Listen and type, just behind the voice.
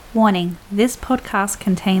Warning, this podcast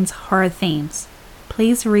contains horror themes.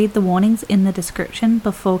 Please read the warnings in the description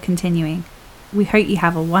before continuing. We hope you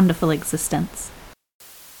have a wonderful existence.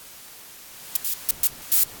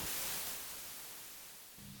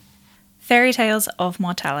 Fairy Tales of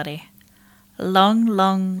Mortality. Long,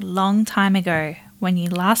 long, long time ago, when you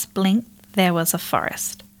last blinked, there was a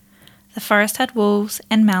forest. The forest had wolves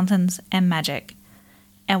and mountains and magic.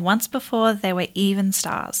 And once before, there were even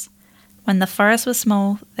stars. When the forest was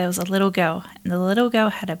small, there was a little girl, and the little girl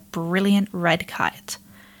had a brilliant red kite.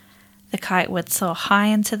 The kite would soar high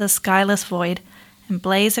into the skyless void and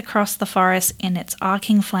blaze across the forest in its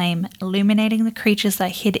arcing flame, illuminating the creatures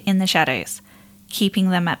that hid in the shadows,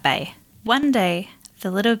 keeping them at bay. One day,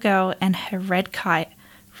 the little girl and her red kite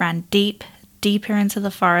ran deeper into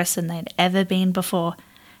the forest than they'd ever been before,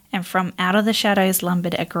 and from out of the shadows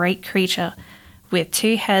lumbered a great creature with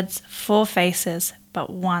 2 heads, 4 faces, but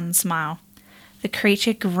 1 smile. The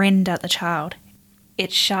creature grinned at the child,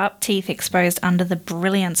 its sharp teeth exposed under the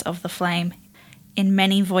brilliance of the flame. In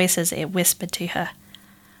many voices it whispered to her,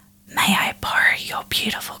 "May I borrow your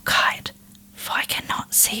beautiful kite, for I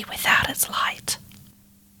cannot see without its light."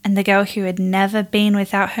 And the girl who had never been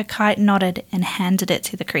without her kite nodded and handed it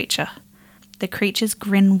to the creature. The creature's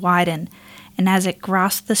grin widened, and as it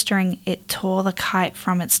grasped the string, it tore the kite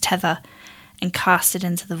from its tether and cast it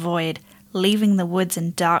into the void, leaving the woods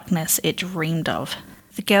in darkness it dreamed of.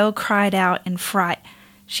 The girl cried out in fright.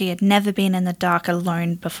 She had never been in the dark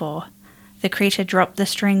alone before. The creature dropped the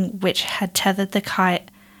string which had tethered the kite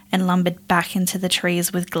and lumbered back into the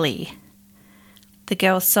trees with glee. The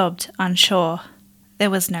girl sobbed, unsure. There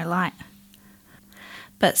was no light.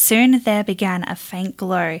 But soon there began a faint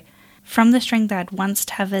glow from the string that had once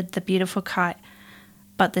tethered the beautiful kite,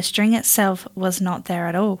 but the string itself was not there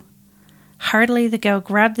at all. Hurriedly the girl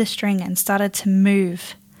grabbed the string and started to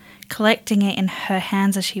move, collecting it in her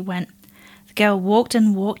hands as she went. The girl walked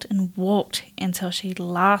and walked and walked until she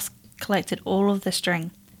last collected all of the string.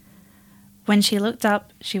 When she looked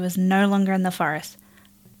up, she was no longer in the forest,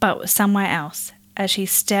 but was somewhere else. As she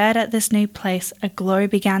stared at this new place, a glow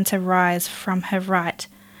began to rise from her right,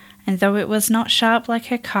 and though it was not sharp like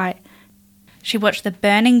her kite, she watched the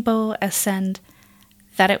burning ball ascend,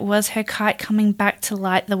 that it was her kite coming back to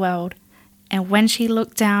light the world. And when she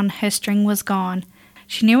looked down, her string was gone.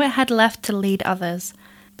 She knew it had left to lead others,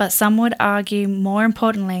 but some would argue, more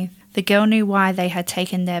importantly, the girl knew why they had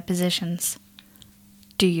taken their positions.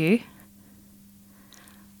 Do you?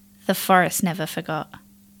 The forest never forgot.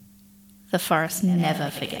 The forest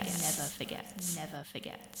never forgets. Never forgets. Never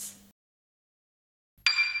forgets.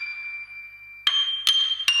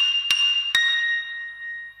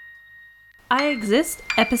 I Exist,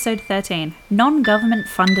 Episode 13, Non-Government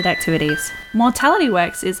Funded Activities. Mortality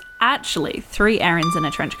Works is actually 3 errands in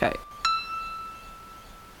a trench coat.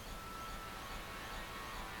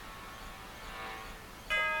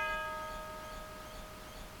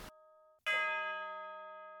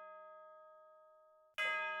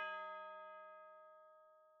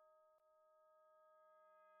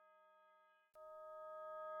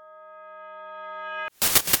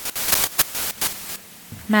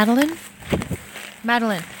 Madeline?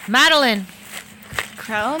 Madeline!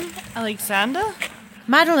 Crown? Alexander?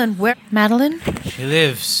 Madeline, where? Madeline? She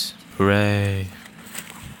lives. Hooray.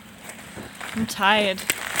 I'm tired.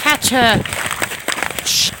 Catch her!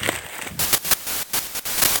 Shh.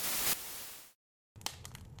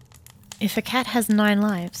 If a cat has 9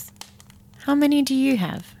 lives, how many do you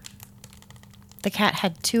have? The cat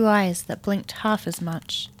had 2 eyes that blinked half as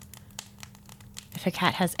much. If a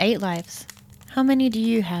cat has 8 lives, how many do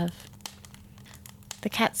you have? The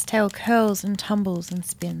cat's tail curls and tumbles and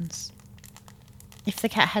spins. If the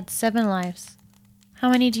cat had 7 lives, how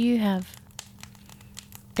many do you have?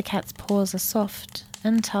 The cat's paws are soft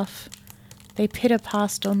and tough. They pitter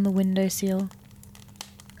past on the windowsill.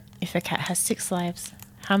 If a cat has 6 lives,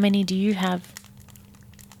 how many do you have?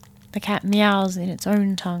 The cat meows in its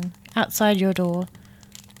own tongue outside your door.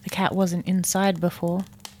 The cat wasn't inside before.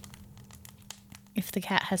 If the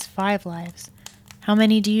cat has 5 lives, how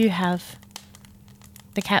many do you have?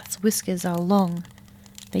 The cat's whiskers are long.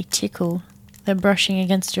 They tickle. They're brushing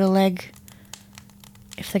against your leg.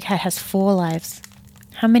 If the cat has 4 lives,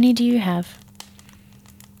 how many do you have?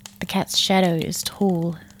 The cat's shadow is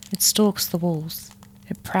tall. It stalks the walls.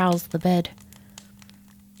 It prowls the bed.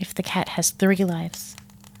 If the cat has 3 lives,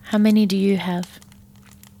 how many do you have?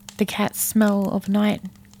 The cat's smell of night,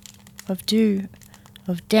 of dew,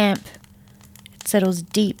 of damp. It settles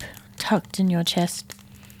deep, tucked in your chest.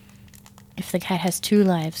 If the cat has 2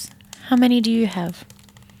 lives, how many do you have?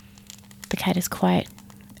 The cat is quiet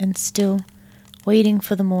and still, waiting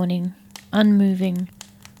for the morning, unmoving,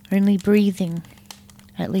 only breathing.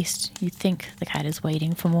 At least you think the cat is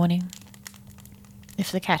waiting for morning.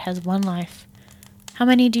 If the cat has 1 life, how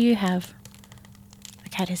many do you have? The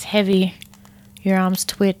cat is heavy. Your arms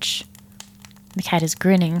twitch. The cat is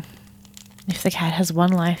grinning. If the cat has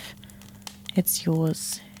 1 life, it's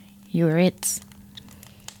yours. You're its.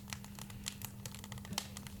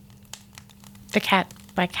 The Cat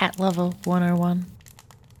by Cat Lover 101.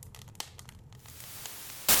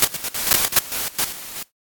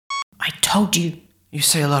 I told you. You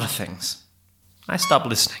say a lot of things. I stopped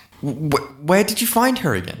listening. Where did you find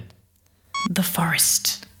her again? The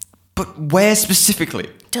forest. But where specifically?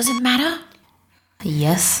 Does it matter?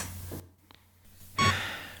 Yes.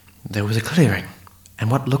 There was a clearing, and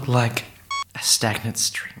what looked like a stagnant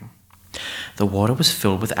stream. The water was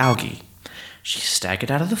filled with algae. She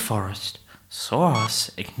staggered out of the forest, saw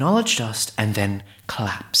us, acknowledged us, and then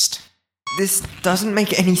collapsed. This doesn't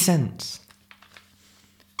make any sense.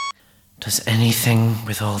 Does anything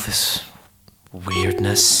with all this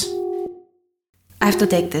weirdness? I have to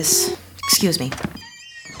take this. Excuse me.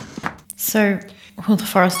 So, will the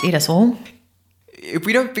forest eat us all? If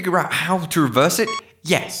we don't figure out how to reverse it,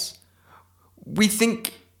 yes. We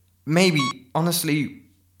think maybe, honestly,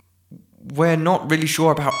 we're not really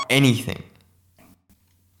sure about anything.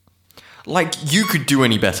 Like you could do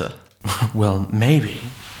any better. Well, maybe.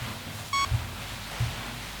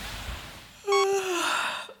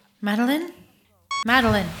 Madeline?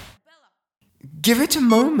 Madeline! Give it a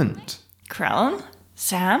moment. Krellin?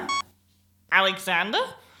 Sam? Alexander?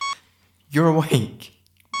 You're awake.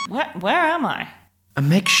 Where am I? A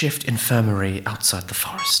makeshift infirmary outside the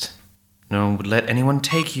forest. No one would let anyone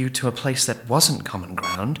take you to a place that wasn't common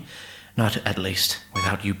ground, not at least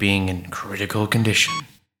without you being in critical condition.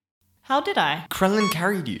 How did I? Krellin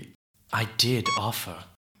carried you. I did offer.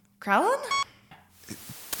 Krellin?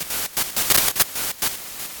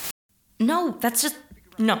 No, that's just...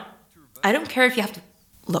 No. I don't care if you have to...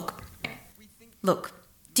 Look.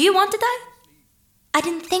 Do you want to die? I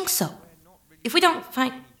didn't think so. If we don't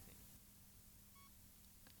find...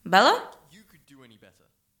 Bella? You could do any better.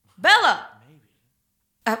 Bella!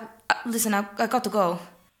 Maybe. Listen, I got to go.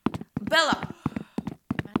 Bella!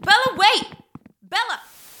 Bella, wait! Bella!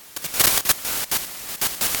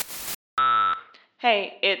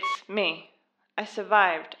 Hey, it's me. I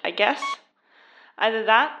survived, I guess. Either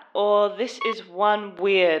that, or this is one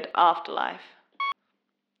weird afterlife.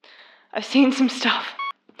 I've seen some stuff.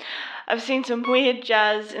 I've seen some weird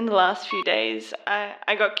jazz in the last few days.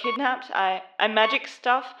 I got kidnapped. I magic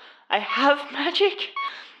stuff. I have magic.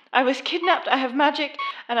 I was kidnapped. I have magic.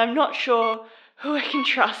 And I'm not sure who I can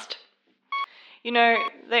trust. You know,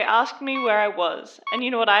 they asked me where I was. And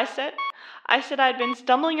you know what I said? I said I'd been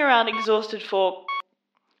stumbling around exhausted for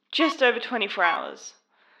just over 24 hours.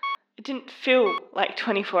 It didn't feel like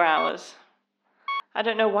 24 hours. I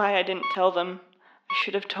don't know why I didn't tell them. I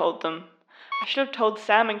should have told them. I should have told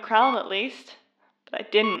Sam and Crown at least, but I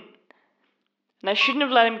didn't. And I shouldn't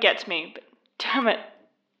have let him get to me, but damn it.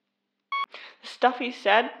 The stuff he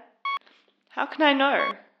said, how can I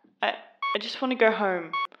know? I just want to go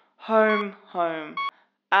home. Home.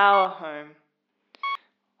 Our home.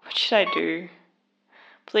 What should I do?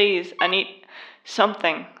 Please, I need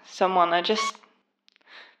something, someone. I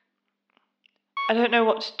don't know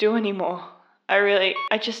what to do anymore.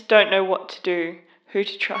 I just don't know what to do, who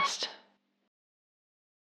to trust.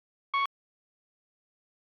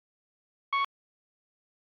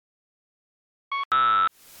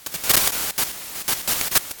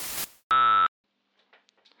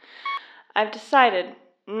 I've decided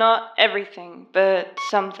not everything, but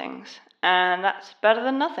some things, and that's better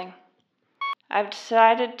than nothing. I've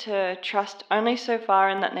decided to trust only so far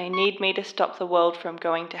in that they need me to stop the world from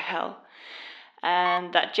going to hell,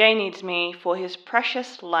 and that Jay needs me for his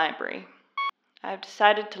precious library. I've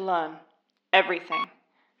decided to learn everything.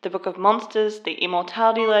 The Book of Monsters, the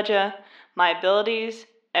Immortality Ledger, my abilities,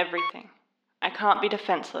 everything. I can't be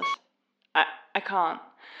defenseless. I can't.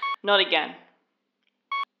 Not again.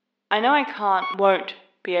 I know I won't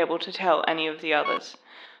be able to tell any of the others,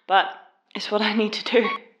 but it's what I need to do.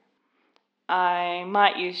 I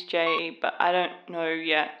might use Jay, but I don't know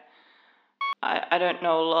yet. I don't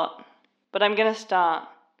know a lot. But I'm gonna start.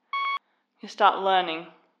 Learning.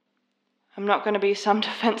 I'm not gonna be some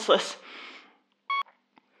defenseless.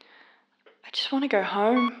 I just want to go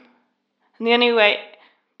home. And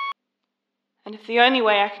if the only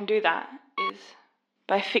way I can do that is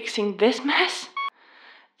by fixing this mess,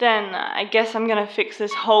 then I guess I'm gonna fix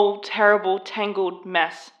this whole terrible, tangled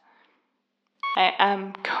mess. I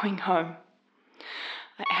am going home.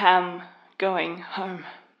 I am going home.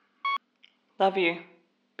 Love you.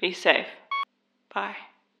 Be safe. Bye.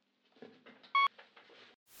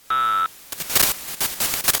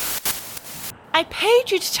 I paid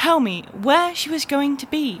you to tell me where she was going to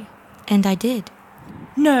be. And I did.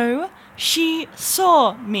 No, she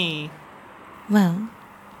saw me. Well,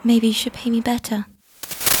 maybe you should pay me better.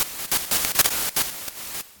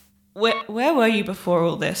 Where were you before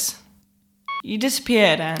all this? You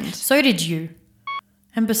disappeared and... So did you.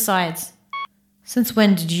 And besides, since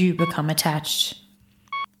when did you become attached?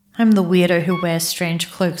 I'm the weirdo who wears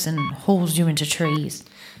strange cloaks and hauls you into trees.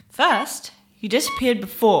 First, you disappeared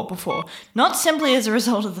before, not simply as a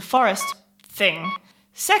result of the forest thing.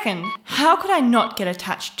 Second, how could I not get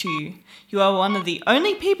attached to you? You are one of the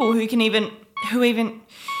only people who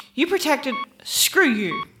you protected. Screw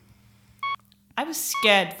you. I was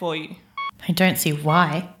scared for you. I don't see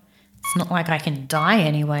why. It's not like I can die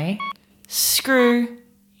anyway. Screw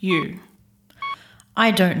you.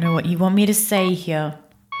 I don't know what you want me to say here.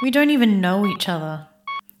 We don't even know each other.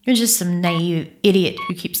 You're just some naive idiot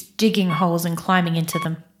who keeps digging holes and climbing into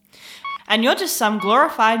them. And you're just some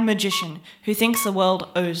glorified magician who thinks the world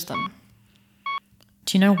owes them.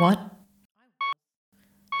 Do you know what?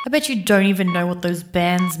 I bet you don't even know what those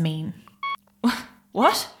bands mean.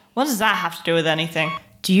 What? What does that have to do with anything?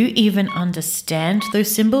 Do you even understand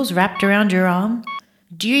those symbols wrapped around your arm?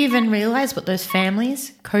 Do you even realize what those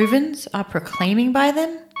families, covens, are proclaiming by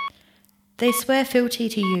them? They swear fealty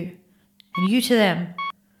to you, and you to them.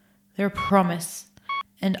 They're a promise.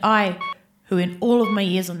 And I, who in all of my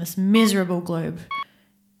years on this miserable globe,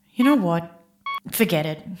 you know what? Forget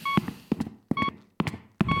it.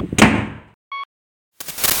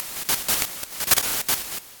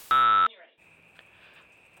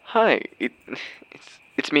 Hi,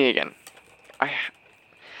 it's me again. I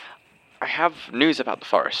have news about the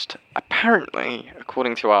forest. Apparently,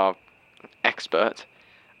 according to our expert,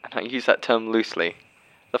 and I use that term loosely,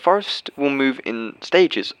 the forest will move in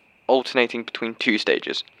stages, alternating between two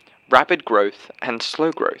stages, rapid growth and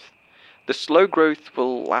slow growth. The slow growth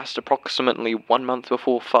will last approximately 1 month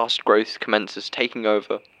before fast growth commences, taking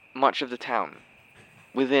over much of the town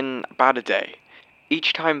within about a day.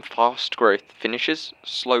 Each time fast growth finishes,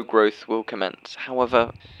 slow growth will commence.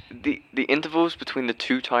 However, the intervals between the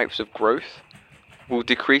two types of growth will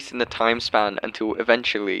decrease in the time span until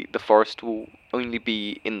eventually the forest will only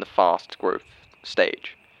be in the fast growth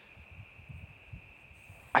stage.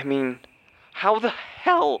 I mean, how the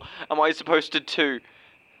hell am I supposed to do?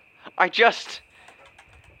 It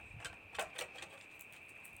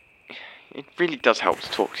really does help to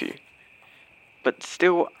talk to you. But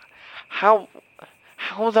still, how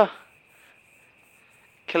the...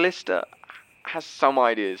 Callista has some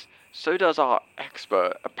ideas. So does our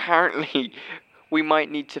expert. Apparently, we might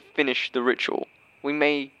need to finish the ritual. We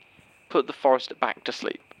may put the forest back to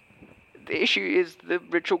sleep. The issue is the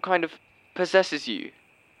ritual kind of possesses you,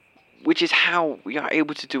 which is how we are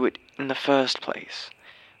able to do it in the first place.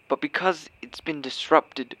 But because it's been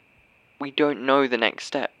disrupted, we don't know the next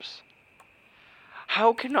steps.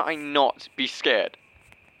 How can I not be scared?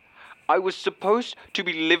 I was supposed to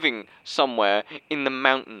be living somewhere in the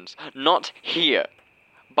mountains, not here,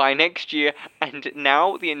 by next year, and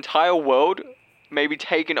now the entire world may be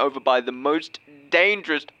taken over by the most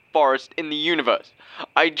dangerous forest in the universe.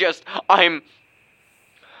 I'm...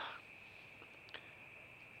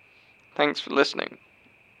 Thanks for listening.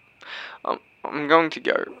 I'm going to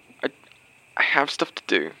go. I have stuff to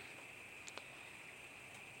do.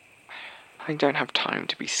 I don't have time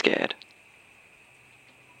to be scared.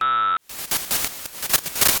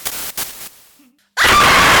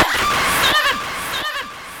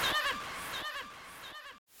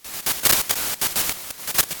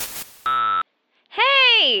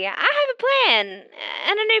 Hey, I have a plan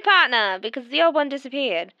and a new partner because the old one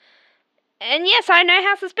disappeared. And yes, I know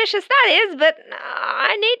how suspicious that is, but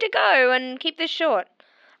I need to go and keep this short.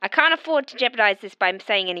 I can't afford to jeopardize this by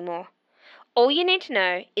saying any more. All you need to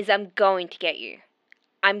know is I'm going to get you.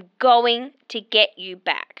 I'm going to get you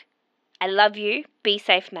back. I love you. Be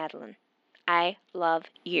safe, Madeline. I love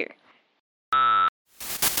you.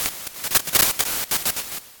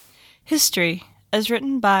 History, as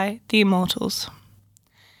written by the Immortals.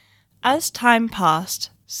 As time passed,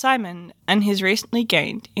 Simon and his recently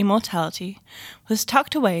gained immortality was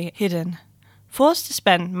tucked away, hidden, forced to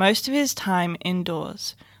spend most of his time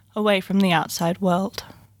indoors, away from the outside world.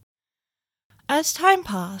 As time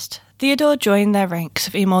passed, Theodore joined their ranks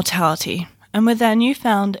of immortality, and with their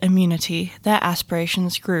newfound immunity, their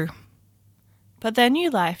aspirations grew. But their new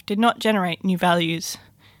life did not generate new values,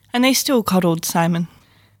 and they still coddled Simon.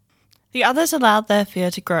 The others allowed their fear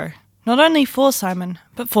to grow, not only for Simon,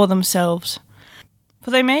 but for themselves. For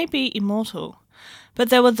they may be immortal, but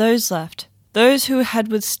there were those left, those who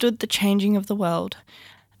had withstood the changing of the world,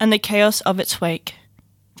 and the chaos of its wake.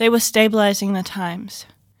 They were stabilizing the times.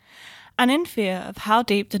 And in fear of how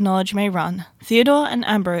deep the knowledge may run, Theodore and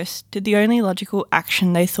Ambrose did the only logical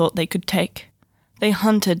action they thought they could take. They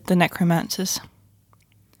hunted the necromancers.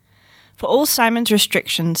 For all Simon's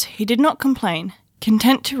restrictions, he did not complain,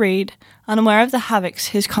 content to read, unaware of the havocs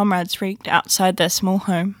his comrades wreaked outside their small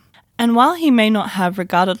home. And while he may not have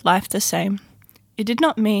regarded life the same, it did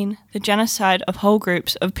not mean the genocide of whole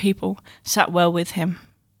groups of people sat well with him.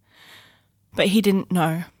 But he didn't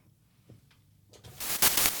know.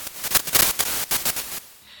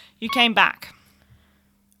 You came back.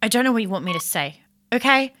 I don't know what you want me to say,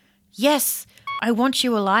 okay? Yes, I want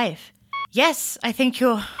you alive. Yes, I think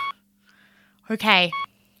you're... okay.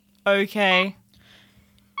 Okay.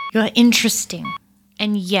 You're interesting.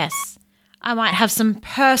 And yes, I might have some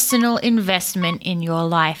personal investment in your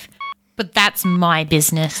life, but that's my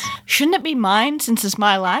business. Shouldn't it be mine since it's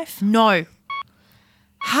my life? No.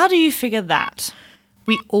 How do you figure that?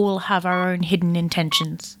 We all have our own hidden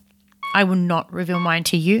intentions. I will not reveal mine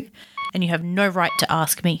to you, and you have no right to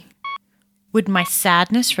ask me. Would my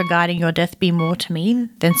sadness regarding your death be more to me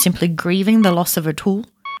than simply grieving the loss of a tool?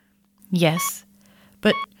 Yes,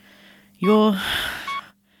 but you're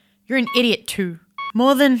an idiot too.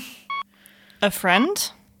 More than... a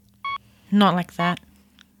friend? Not like that.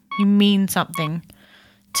 You mean something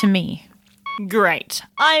to me. Great.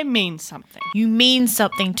 I mean something. You mean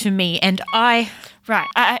something to me, and I... Right,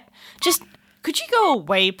 I just... Could you go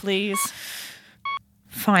away, please?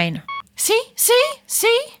 Fine. See?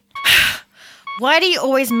 Why do you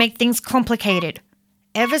always make things complicated?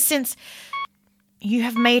 Ever since you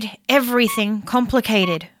have made everything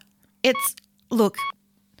complicated. Look,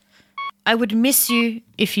 I would miss you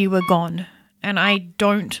if you were gone, and I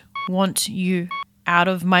don't want you out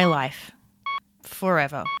of my life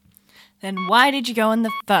forever. Then why did you go in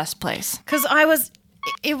the first place? 'Cause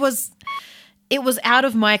it was out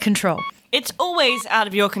of my control. It's always out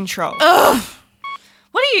of your control. Ugh!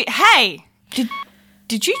 What are you... Hey!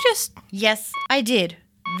 Did you just... Yes, I did.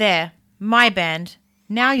 There. My band.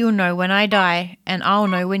 Now you'll know when I die, and I'll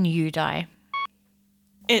know when you die.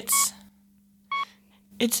 It's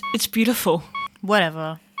beautiful.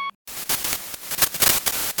 Whatever.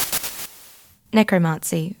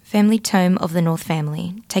 Necromancy, Family Tome of the North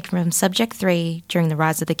Family, taken from Subject 3 during the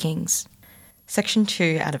Rise of the Kings. Section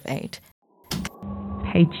 2 out of 8.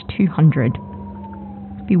 Page 200.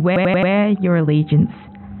 Beware your allegiance.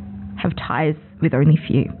 Have ties with only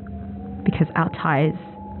few, because our ties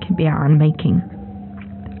can be our unmaking,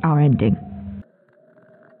 our ending.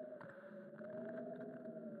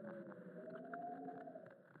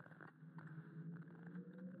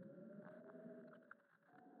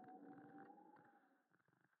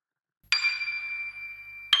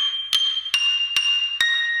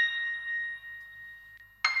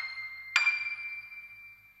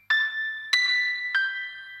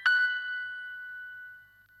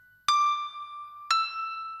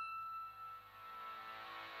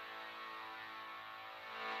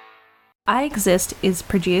 I Exist is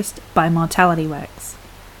produced by Mortality Works.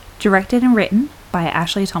 Directed and written by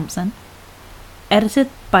Ashley Thompson. Edited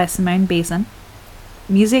by Simone Beeson.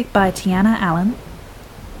 Music by Tiana Allen.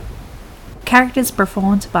 Characters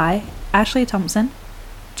performed by Ashley Thompson,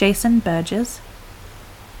 Jason Burgess,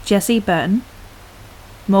 Jesse Burton,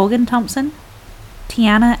 Morgan Thompson,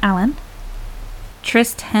 Tiana Allen,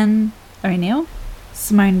 Tristan O'Neill,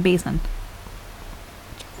 Simone Beeson.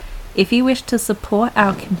 If you wish to support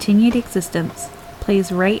our continued existence, please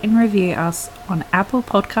rate and review us on Apple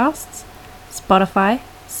Podcasts, Spotify,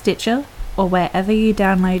 Stitcher, or wherever you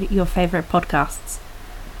download your favourite podcasts.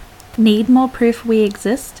 Need more proof we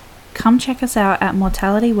exist? Come check us out at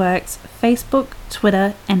Mortality Works Facebook,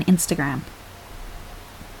 Twitter, and Instagram.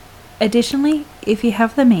 Additionally, if you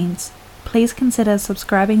have the means, please consider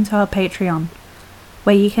subscribing to our Patreon,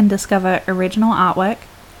 where you can discover original artwork,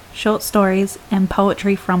 short stories, and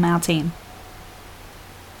poetry from our team.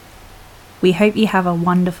 We hope you have a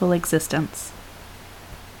wonderful existence.